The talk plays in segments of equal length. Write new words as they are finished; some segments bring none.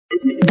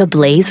The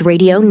Blaze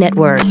Radio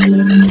Network.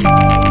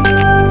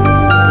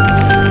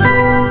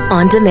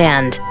 On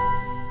demand.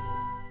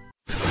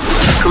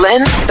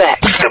 Glenn Beck.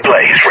 The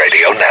Blaze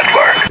Radio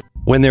Network.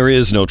 When there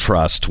is no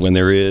trust, when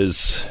there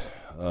is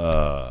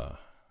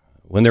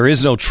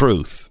no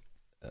truth,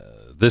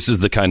 this is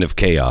the kind of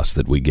chaos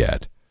that we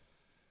get.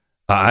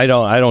 I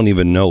don't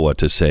even know what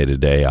to say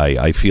today.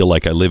 I feel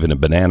like I live in a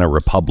banana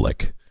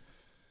republic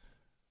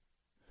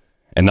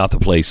and not the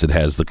place that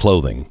has the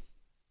clothing.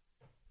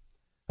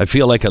 I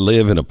feel like I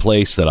live in a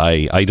place that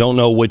I don't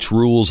know which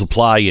rules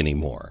apply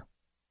anymore.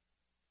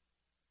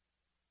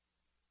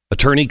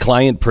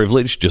 Attorney-client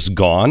privilege just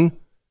gone?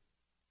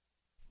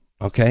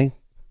 Okay.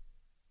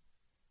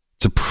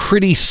 It's a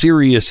pretty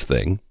serious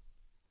thing.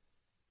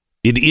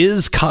 It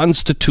is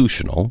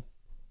constitutional.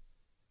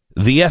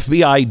 The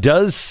FBI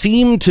does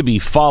seem to be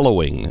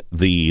following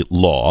the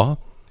law,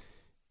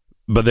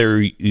 but they're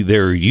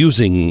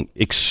using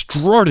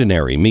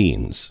extraordinary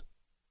means.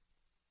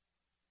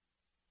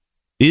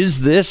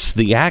 Is this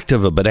the act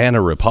of a banana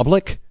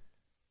republic?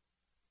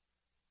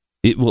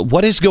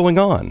 What is going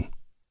on?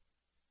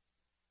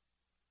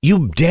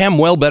 You damn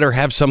well better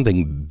have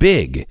something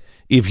big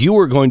if you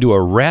are going to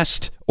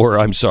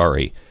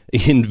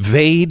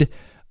invade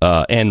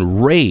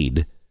and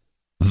raid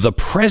the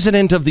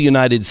President of the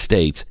United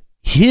States,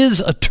 his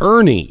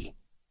attorney.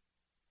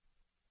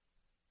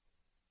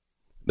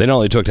 They not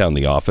only took down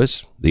the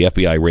office, the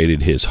FBI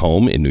raided his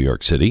home in New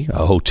York City,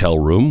 a hotel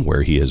room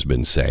where he has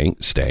been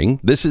staying.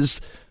 This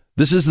is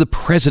the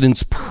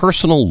president's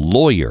personal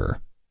lawyer.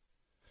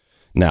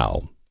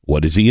 Now,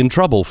 what is he in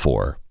trouble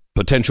for?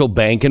 Potential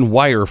bank and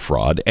wire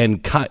fraud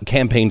and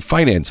campaign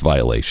finance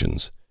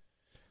violations.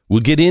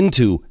 We'll get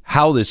into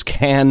how this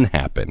can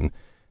happen,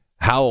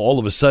 how all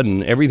of a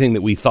sudden everything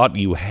that we thought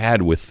you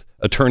had with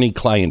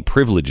attorney-client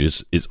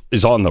privileges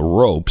is on the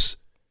ropes.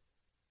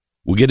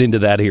 We'll get into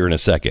that here in a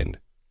second.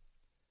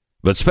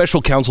 But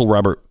Special Counsel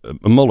Robert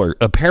Mueller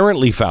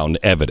apparently found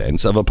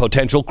evidence of a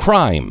potential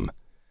crime,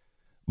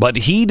 but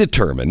he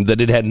determined that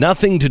it had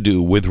nothing to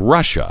do with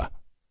Russia.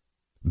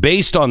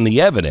 Based on the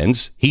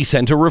evidence, he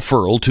sent a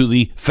referral to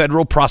the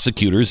federal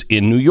prosecutors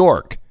in New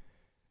York.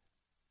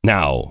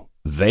 Now,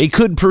 they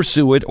could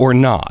pursue it or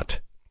not.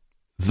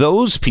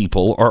 Those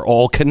people are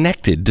all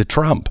connected to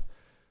Trump.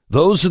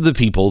 Those are the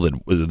people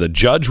that the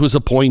judge was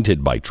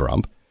appointed by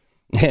Trump,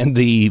 and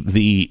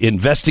the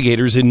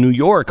investigators in New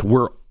York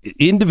were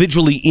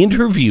individually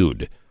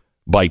interviewed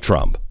by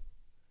Trump.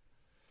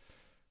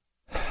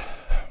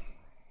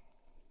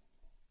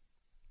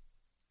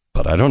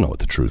 But I don't know what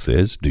the truth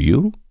is. Do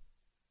you?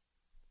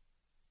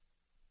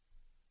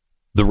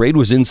 The raid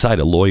was inside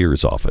a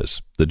lawyer's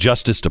office. The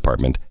Justice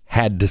Department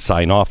had to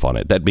sign off on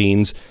it. That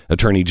means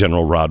Attorney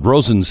General Rod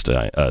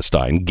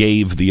Rosenstein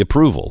gave the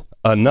approval.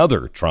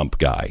 Another Trump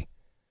guy.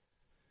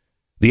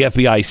 The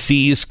FBI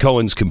seized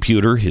Cohen's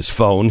computer, his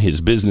phone,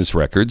 his business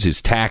records,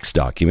 his tax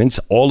documents,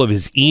 all of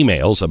his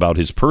emails about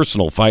his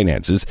personal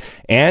finances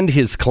and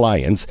his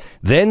clients,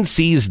 then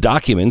seized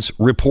documents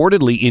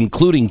reportedly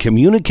including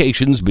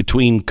communications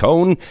between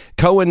Cohen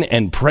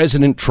and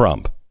President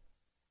Trump.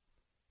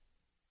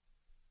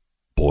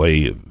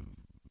 Boy,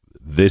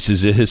 this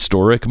is a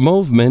historic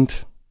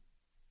movement.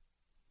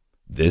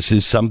 This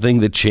is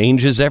something that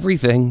changes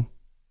everything.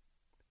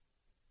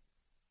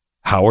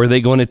 How are they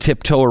going to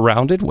tiptoe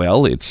around it?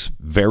 Well, it's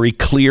very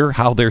clear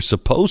how they're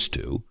supposed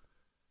to.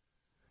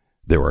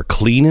 There are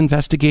clean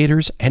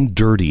investigators and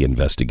dirty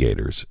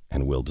investigators,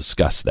 and we'll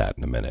discuss that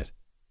in a minute.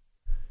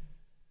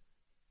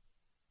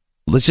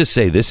 Let's just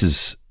say this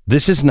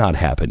has not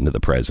happened to the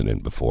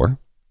president before.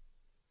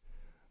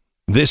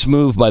 This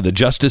move by the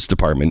Justice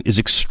Department is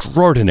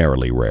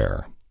extraordinarily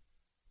rare.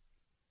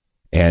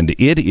 And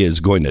it is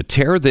going to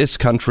tear this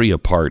country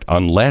apart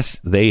unless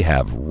they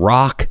have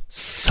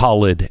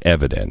rock-solid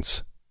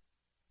evidence.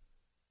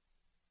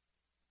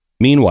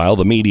 Meanwhile,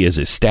 the media is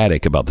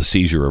ecstatic about the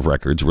seizure of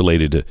records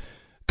related to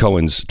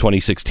Cohen's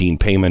 2016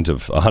 payment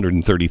of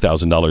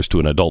 $130,000 to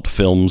an adult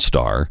film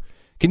star.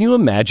 Can you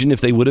imagine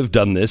if they would have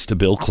done this to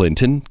Bill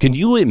Clinton? Can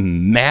you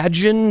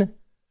imagine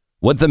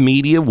what the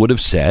media would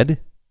have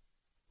said?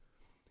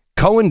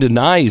 Cohen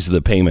denies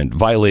the payment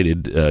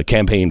violated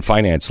campaign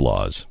finance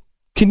laws.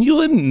 Can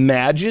you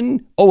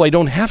imagine? Oh, I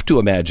don't have to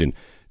imagine.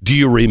 Do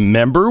you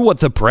remember what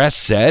the press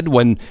said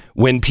when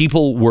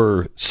people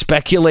were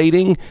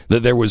speculating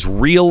that there was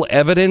real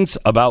evidence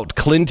about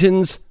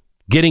Clinton's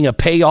getting a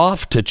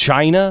payoff to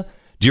China?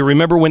 Do you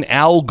remember when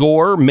Al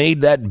Gore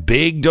made that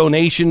big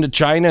donation to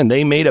China and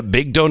they made a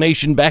big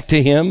donation back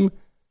to him?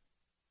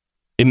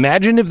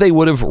 Imagine if they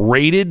would have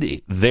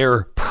raided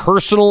their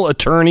personal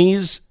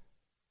attorneys.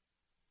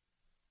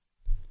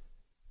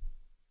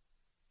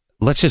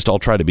 Let's just all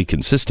try to be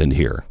consistent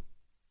here.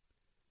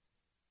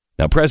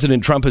 Now,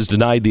 President Trump has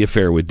denied the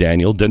affair with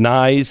Daniel,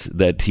 denies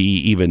that he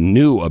even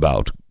knew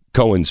about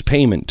Cohen's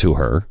payment to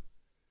her.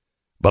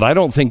 But I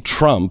don't think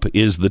Trump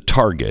is the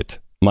target.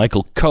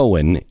 Michael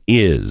Cohen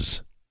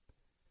is.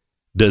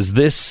 Does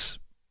this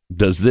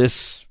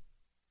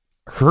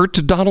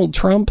hurt Donald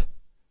Trump?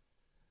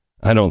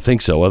 I don't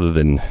think so, other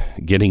than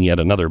getting yet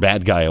another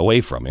bad guy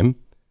away from him.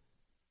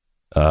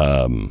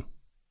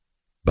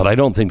 But I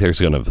don't think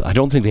I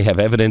don't think they have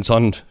evidence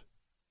on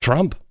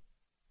Trump.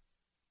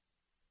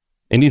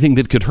 Anything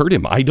that could hurt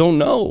him. I don't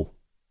know.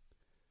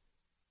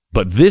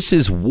 But this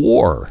is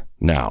war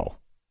now.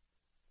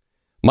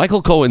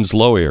 Michael Cohen's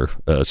lawyer,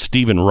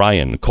 Stephen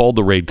Ryan, called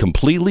the raid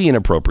completely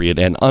inappropriate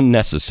and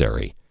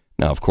unnecessary.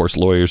 Now, of course,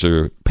 lawyers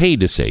are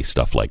paid to say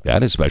stuff like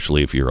that,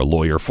 especially if you're a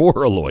lawyer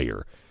for a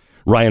lawyer.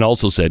 Ryan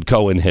also said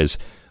Cohen has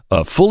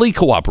fully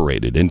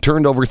cooperated and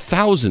turned over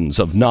thousands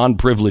of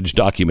non-privileged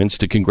documents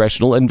to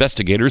congressional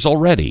investigators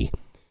already.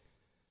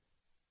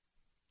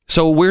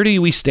 So where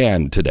do we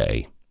stand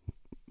today?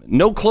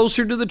 No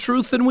closer to the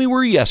truth than we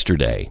were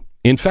yesterday.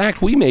 In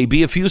fact, we may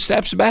be a few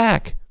steps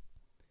back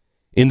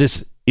in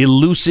this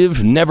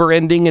elusive,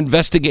 never-ending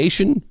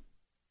investigation.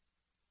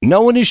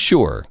 No one is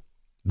sure.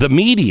 The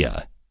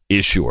media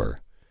is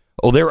sure.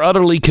 Oh, they're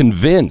utterly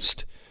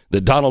convinced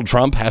that Donald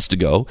Trump has to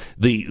go.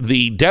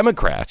 The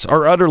Democrats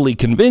are utterly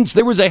convinced.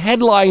 There was a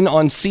headline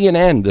on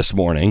CNN this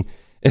morning.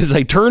 As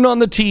I turned on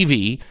the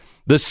TV,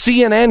 the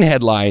CNN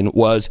headline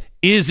was,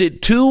 "Is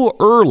it too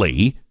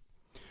early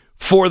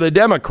for the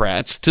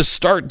Democrats to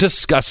start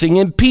discussing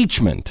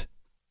impeachment?"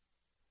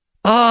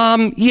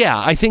 Yeah,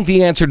 I think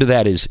the answer to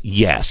that is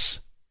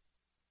yes.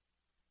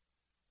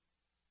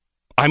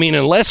 I mean,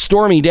 unless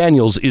Stormy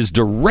Daniels is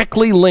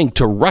directly linked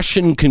to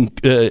Russian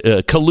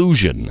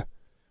collusion,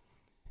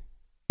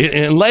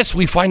 unless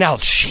we find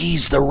out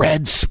she's the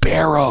Red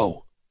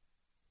Sparrow.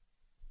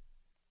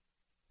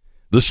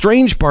 The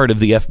strange part of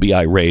the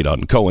FBI raid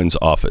on Cohen's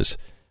office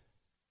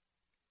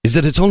is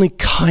that it's only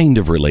kind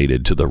of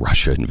related to the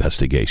Russia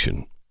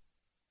investigation.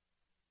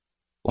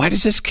 Why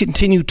does this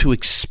continue to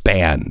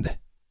expand?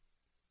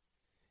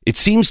 It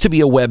seems to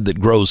be a web that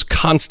grows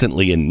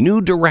constantly in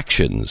new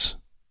directions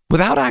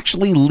without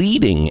actually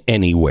leading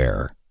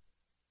anywhere.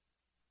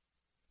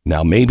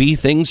 Now, maybe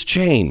things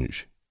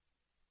change.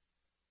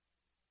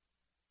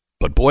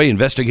 But boy,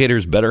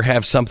 investigators better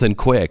have something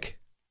quick,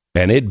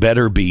 and it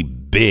better be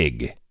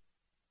big.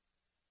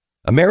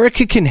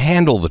 America can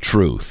handle the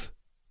truth.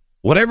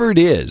 Whatever it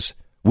is,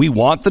 we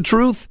want the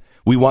truth.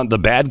 We want the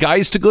bad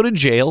guys to go to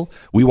jail.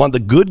 We want the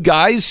good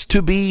guys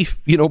to be,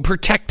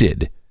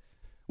 protected.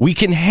 We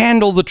can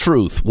handle the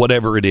truth,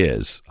 whatever it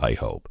is, I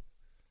hope.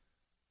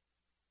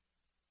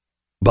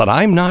 But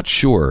I'm not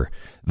sure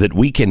that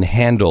we can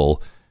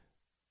handle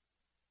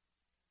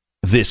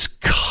this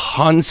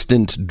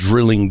constant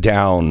drilling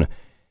down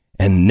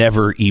and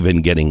never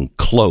even getting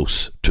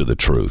close to the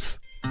truth.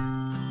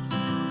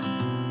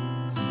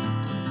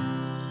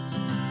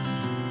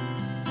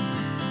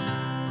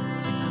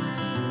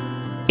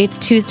 It's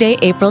Tuesday,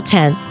 April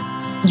 10th.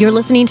 You're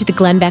listening to the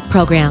Glenn Beck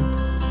program.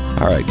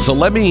 All right, so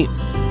let me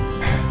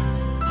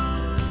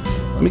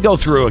go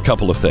through a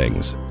couple of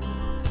things.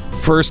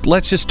 First,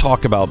 let's just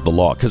talk about the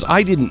law, because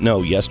I didn't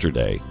know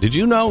yesterday. Did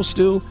you know,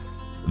 Stu,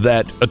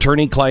 that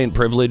attorney-client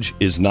privilege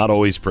is not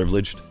always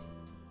privileged?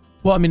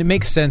 Well, I mean, it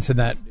makes sense in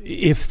that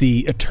if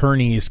the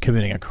attorney is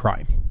committing a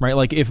crime, right?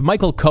 Like if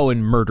Michael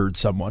Cohen murdered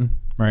someone,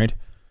 right?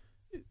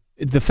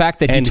 The fact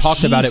that he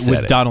talked about it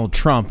with Donald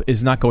Trump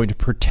is not going to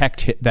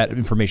protect that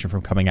information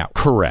from coming out.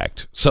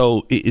 Correct.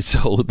 So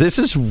this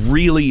is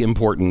really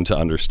important to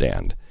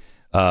understand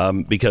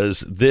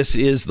because this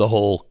is the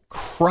whole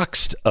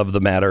crux of the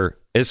matter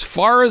as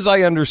far as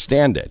I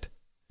understand it.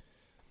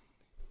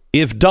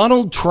 If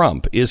Donald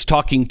Trump is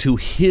talking to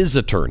his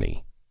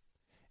attorney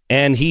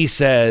and he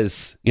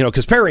says,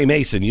 because Perry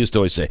Mason used to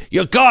always say,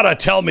 "You gotta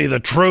tell me the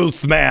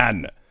truth,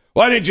 man.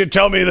 Why didn't you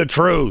tell me the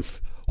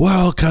truth?"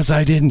 Well, because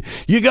I didn't.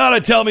 You got to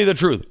tell me the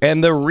truth.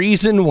 And the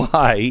reason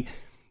why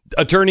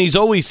attorneys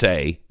always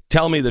say,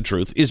 "Tell me the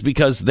truth," is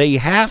because they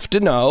have to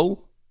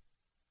know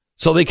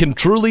so they can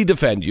truly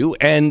defend you.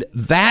 And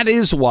that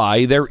is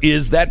why there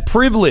is that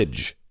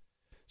privilege.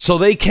 So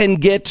they can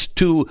get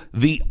to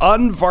the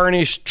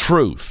unvarnished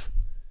truth.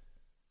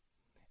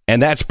 And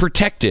that's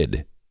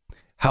protected.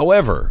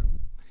 However,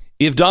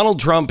 if Donald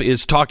Trump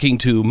is talking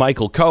to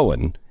Michael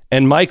Cohen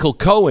and Michael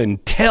Cohen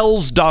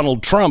tells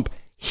Donald Trump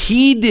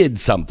he did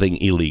something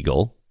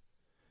illegal,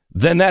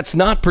 then that's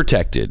not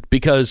protected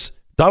because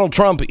Donald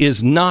Trump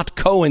is not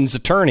Cohen's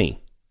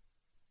attorney.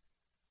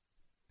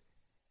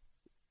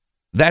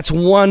 That's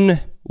one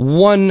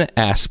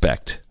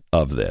aspect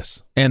of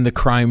this. And the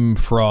crime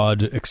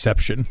fraud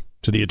exception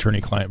to the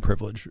attorney-client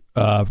privilege.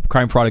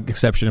 Crime fraud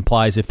exception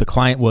applies if the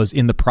client was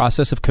in the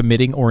process of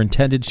committing or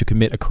intended to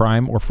commit a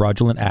crime or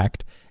fraudulent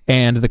act,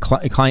 and the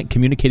client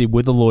communicated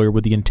with the lawyer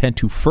with the intent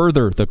to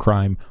further the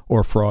crime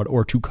or fraud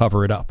or to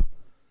cover it up.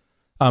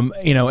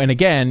 And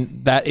again,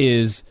 that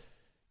is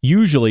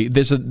usually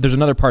there's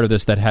another part of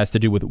this that has to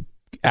do with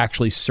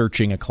actually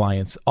searching a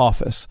client's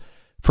office.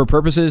 For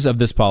purposes of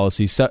this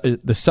policy,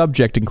 the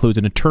subject includes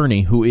an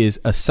attorney who is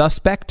a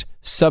suspect,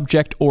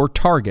 subject, or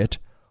target,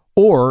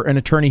 or an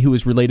attorney who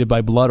is related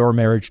by blood or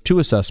marriage to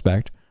a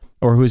suspect,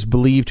 or who is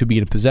believed to be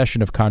in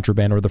possession of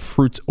contraband or the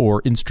fruits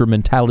or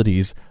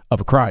instrumentalities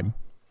of a crime.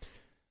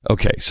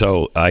 Okay,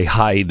 so I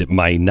hide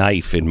my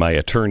knife in my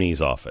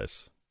attorney's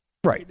office.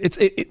 Right. It's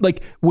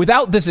like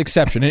without this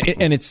exception,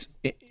 and it's.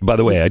 By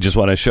the way, I just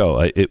want to show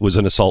it was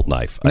an assault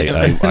knife.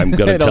 I'm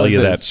going to tell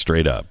you that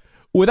straight up.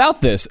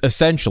 Without this,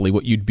 essentially,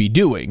 what you'd be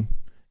doing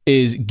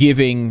is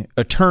giving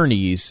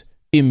attorneys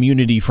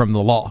immunity from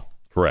the law.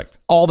 Correct.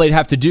 All they'd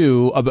have to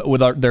do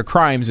with their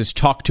crimes is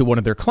talk to one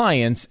of their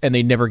clients, and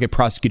they never get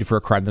prosecuted for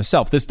a crime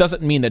themselves. This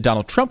doesn't mean that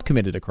Donald Trump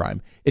committed a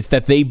crime. It's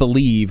that they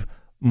believe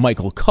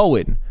Michael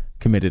Cohen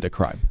committed a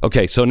crime.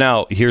 Okay, so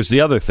now here's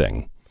the other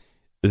thing.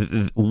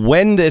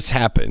 When this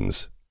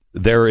happens,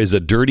 there is a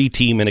dirty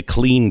team and a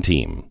clean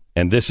team,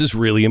 and this is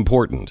really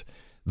important.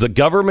 The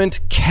government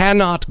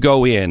cannot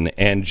go in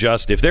and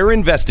just, if they're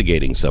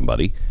investigating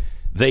somebody,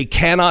 they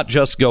cannot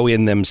just go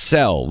in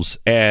themselves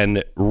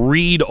and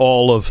read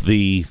all of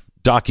the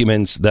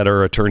documents that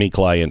are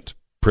attorney-client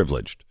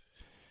privileged.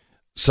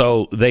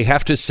 So they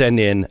have to send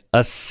in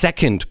a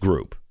second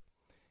group,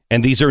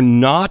 and these are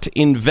not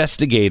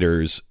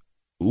investigators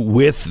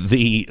with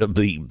the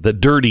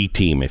dirty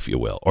team, if you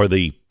will, or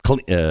the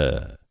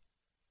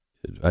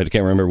I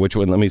can't remember which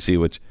one. Let me see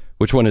which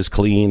one is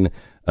clean.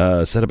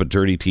 Set up a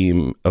dirty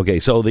team.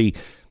 Okay, so the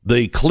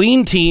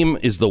clean team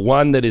is the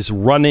one that is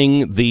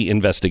running the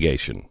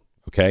investigation.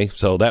 Okay,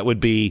 so that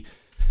would be,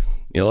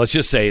 let's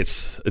just say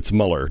it's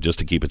Mueller, just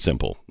to keep it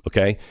simple.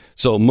 Okay,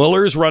 so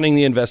Mueller's running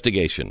the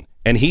investigation,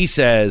 and he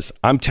says,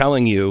 "I'm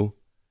telling you,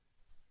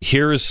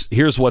 here's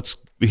what's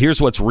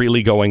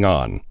really going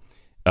on."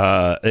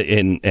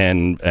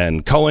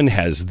 And Cohen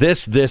has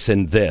this,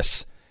 and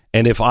this.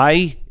 And if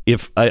I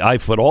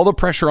put all the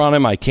pressure on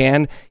him I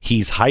can,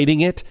 he's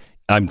hiding it.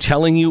 I'm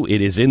telling you,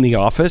 it is in the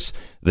office.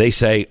 They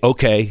say,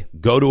 okay,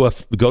 go to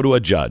a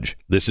judge.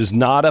 This is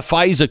not a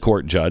FISA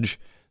court judge.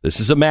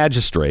 This is a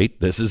magistrate.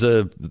 This is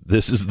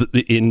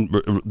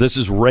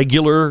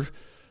regular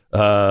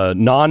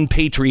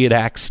non-Patriot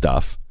Act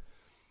stuff.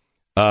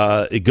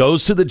 It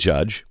goes to the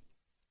judge.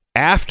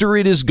 After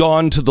it has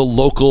gone to the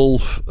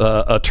local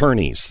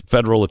attorneys,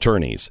 federal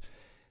attorneys,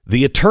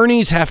 the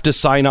attorneys have to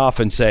sign off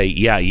and say,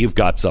 yeah, you've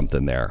got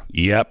something there.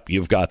 Yep,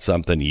 you've got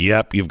something.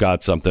 Yep, you've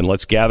got something.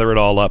 Let's gather it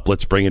all up.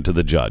 Let's bring it to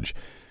the judge.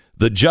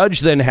 The judge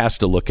then has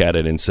to look at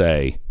it and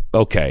say,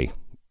 okay,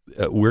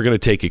 we're going to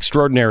take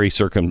extraordinary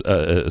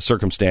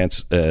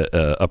circumstance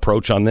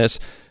approach on this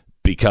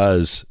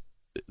because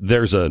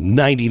there's a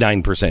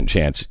 99%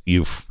 chance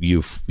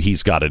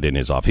he's got it in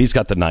his office. He's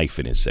got the knife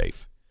in his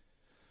safe.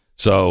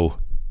 So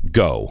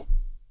go.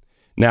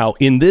 Now,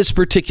 in this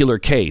particular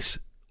case,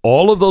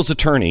 all of those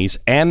attorneys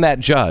and that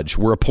judge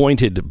were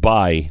appointed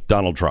by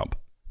Donald Trump.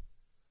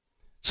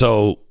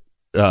 So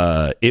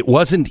it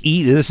wasn't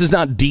this is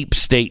not deep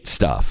state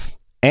stuff.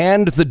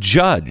 And the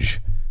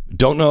judge,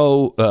 don't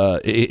know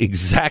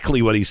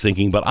exactly what he's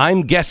thinking, but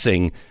I'm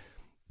guessing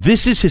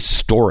this is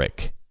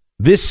historic.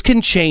 This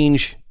can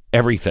change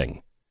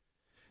everything.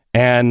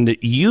 And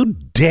you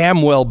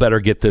damn well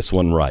better get this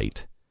one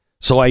right.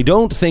 So I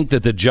don't think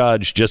that the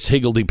judge just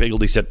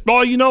higgledy-piggledy said,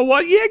 oh, you know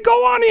what? Yeah,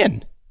 go on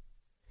in.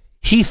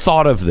 He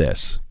thought of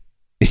this.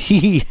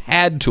 He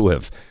had to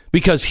have,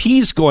 because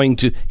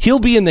he'll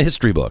be in the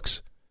history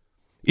books.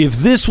 If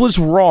this was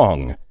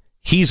wrong,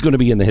 he's going to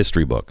be in the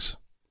history books.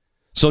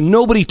 So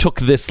nobody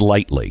took this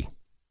lightly.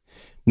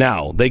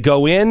 Now, they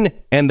go in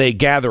and they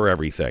gather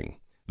everything.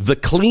 The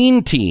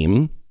clean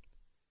team,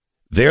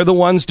 they're the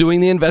ones doing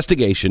the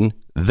investigation.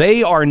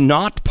 They are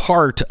not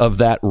part of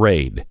that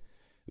raid.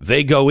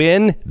 They go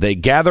in, they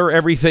gather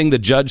everything the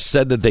judge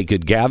said that they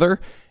could gather,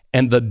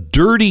 and the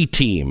dirty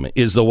team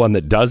is the one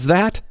that does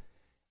that,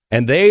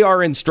 and they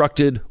are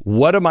instructed,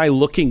 what am I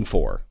looking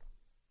for,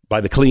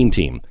 by the clean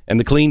team. And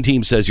the clean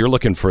team says, you're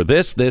looking for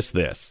this, this,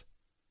 this.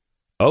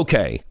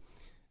 Okay.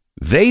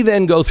 They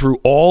then go through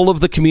all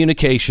of the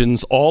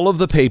communications, all of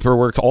the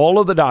paperwork, all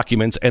of the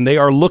documents, and they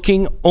are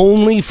looking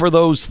only for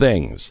those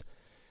things.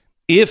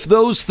 If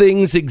those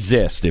things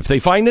exist, if they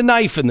find a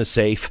knife in the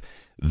safe,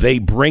 they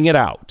bring it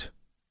out.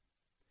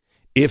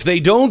 If they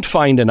don't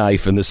find a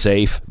knife in the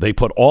safe, they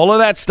put all of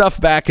that stuff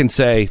back and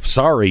say,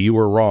 sorry, you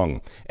were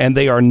wrong. And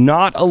they are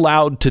not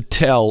allowed to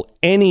tell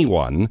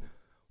anyone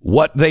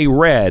what they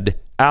read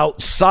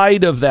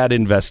outside of that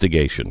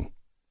investigation.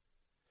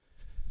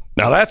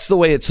 Now, that's the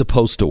way it's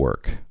supposed to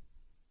work.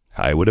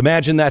 I would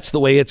imagine that's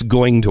the way it's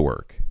going to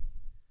work.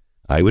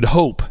 I would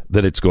hope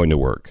that it's going to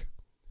work.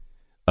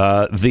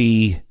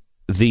 The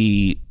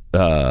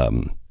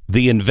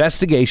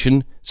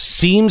investigation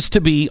seems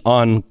to be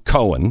on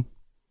Cohen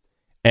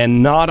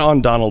and not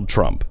on Donald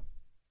Trump.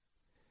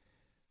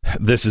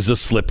 This is a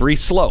slippery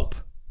slope.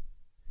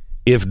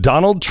 If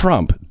Donald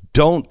Trump,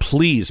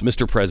 please,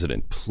 Mr.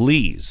 President,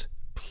 please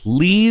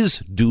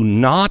do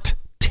not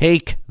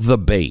take the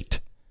bait.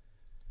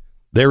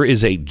 There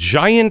is a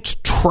giant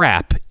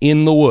trap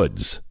in the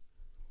woods.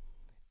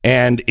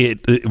 And it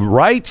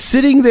right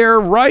sitting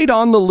there, right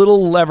on the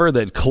little lever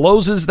that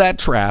closes that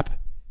trap,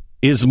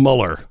 is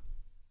Mueller.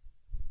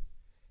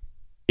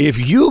 If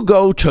you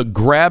go to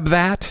grab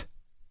that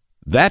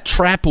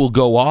trap will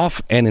go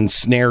off and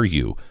ensnare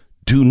you.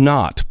 Do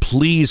not,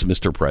 please,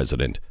 Mr.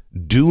 President,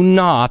 do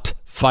not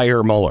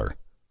fire Mueller.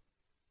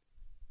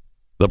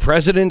 The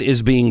president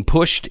is being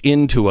pushed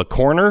into a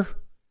corner,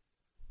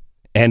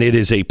 and it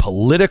is a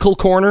political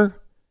corner,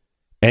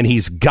 and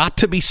he's got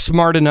to be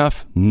smart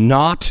enough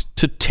not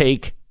to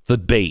take the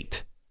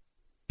bait.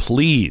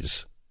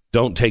 Please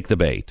don't take the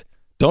bait.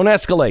 Don't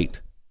escalate.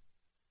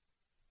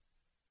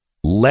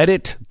 Let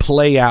it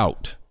play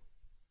out.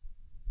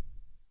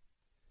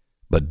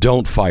 But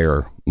don't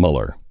fire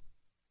Mueller.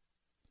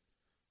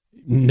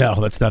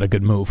 No, that's not a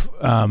good move.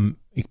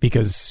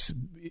 Because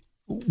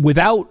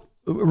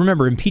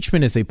remember,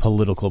 impeachment is a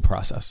political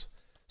process.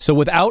 So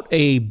without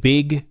a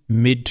big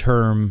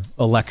midterm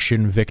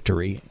election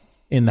victory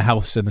in the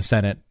House and the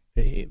Senate,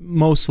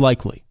 most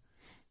likely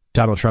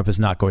Donald Trump is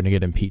not going to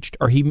get impeached.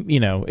 Or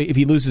if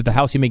he loses the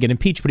House, he may get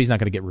impeached, but he's not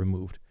going to get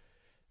removed.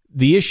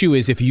 The issue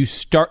is if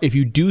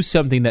you do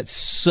something that's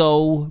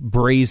so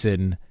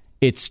brazen,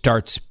 it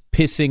starts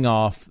pissing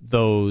off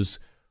those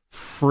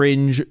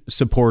fringe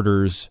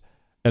supporters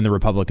in the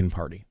Republican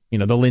Party.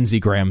 The Lindsey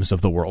Grahams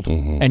of the world.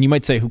 Mm-hmm. And you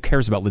might say, who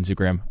cares about Lindsey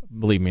Graham?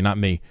 Believe me, not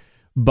me.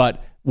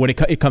 But when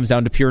it comes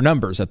down to pure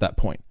numbers at that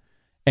point.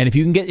 And if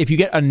you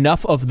get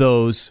enough of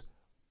those,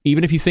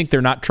 even if you think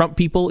they're not Trump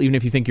people, even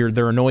if you think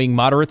they're annoying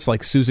moderates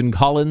like Susan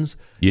Collins,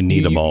 you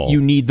need them all.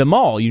 You need them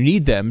all. You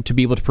need them to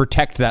be able to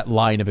protect that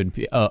line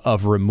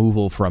of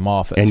removal from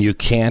office. And you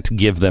can't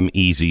give them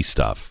easy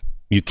stuff.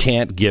 You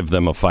can't give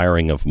them a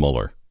firing of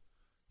Mueller.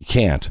 You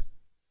can't.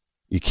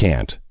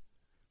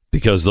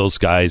 Because those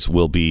guys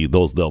they'll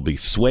be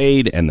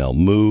swayed and they'll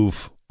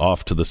move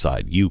off to the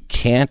side. You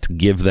can't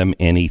give them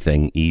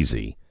anything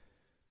easy.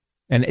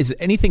 And is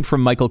anything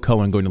from Michael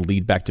Cohen going to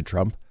lead back to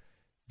Trump?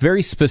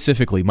 Very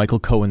specifically, Michael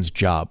Cohen's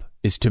job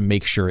is to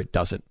make sure it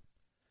doesn't.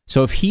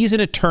 So if he's an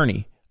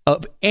attorney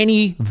of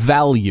any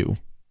value,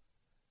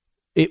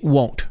 it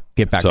won't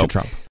get back to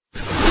Trump.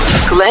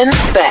 Glenn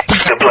Beck,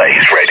 the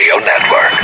Blaze Radio Network.